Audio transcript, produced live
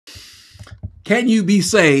Can you be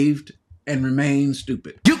saved and remain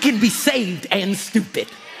stupid? You can be saved and stupid.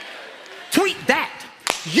 Tweet that.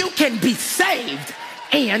 You can be saved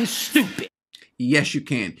and stupid. Yes, you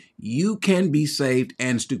can. You can be saved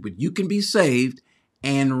and stupid. You can be saved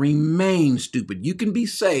and remain stupid. You can be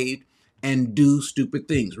saved and do stupid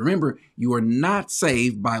things. Remember, you are not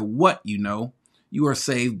saved by what you know. You are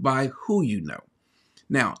saved by who you know.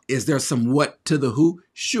 Now, is there some what to the who?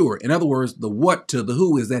 Sure. In other words, the what to the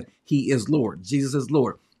who is that he is Lord. Jesus is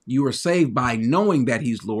Lord. You are saved by knowing that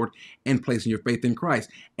he's Lord and placing your faith in Christ.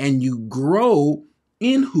 And you grow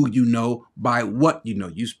in who you know by what you know.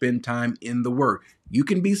 You spend time in the Word. You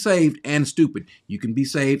can be saved and stupid. You can be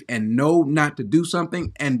saved and know not to do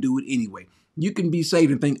something and do it anyway. You can be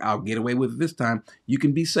saved and think, I'll get away with it this time. You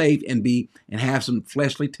can be saved and have some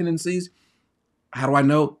fleshly tendencies. How do I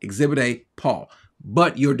know? Exhibit A, Paul.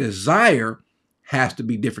 But your desire has to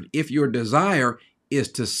be different. If your desire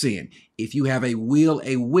is to sin, if you have a will,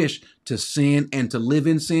 a wish to sin and to live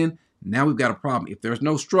in sin, now we've got a problem. If there's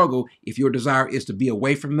no struggle, if your desire is to be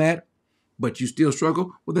away from that, but you still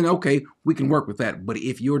struggle, well then, okay, we can work with that. But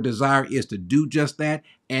if your desire is to do just that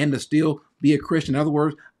and to still be a Christian, in other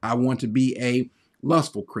words, I want to be a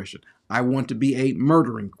lustful Christian. I want to be a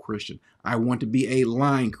murdering Christian. I want to be a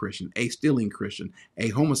lying Christian, a stealing Christian, a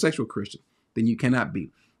homosexual Christian, then you cannot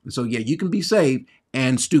be. And so, yeah, you can be saved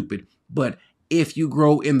and stupid, but if you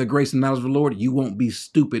grow in the grace and knowledge of the Lord, you won't be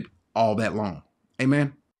stupid all that long.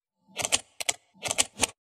 Amen.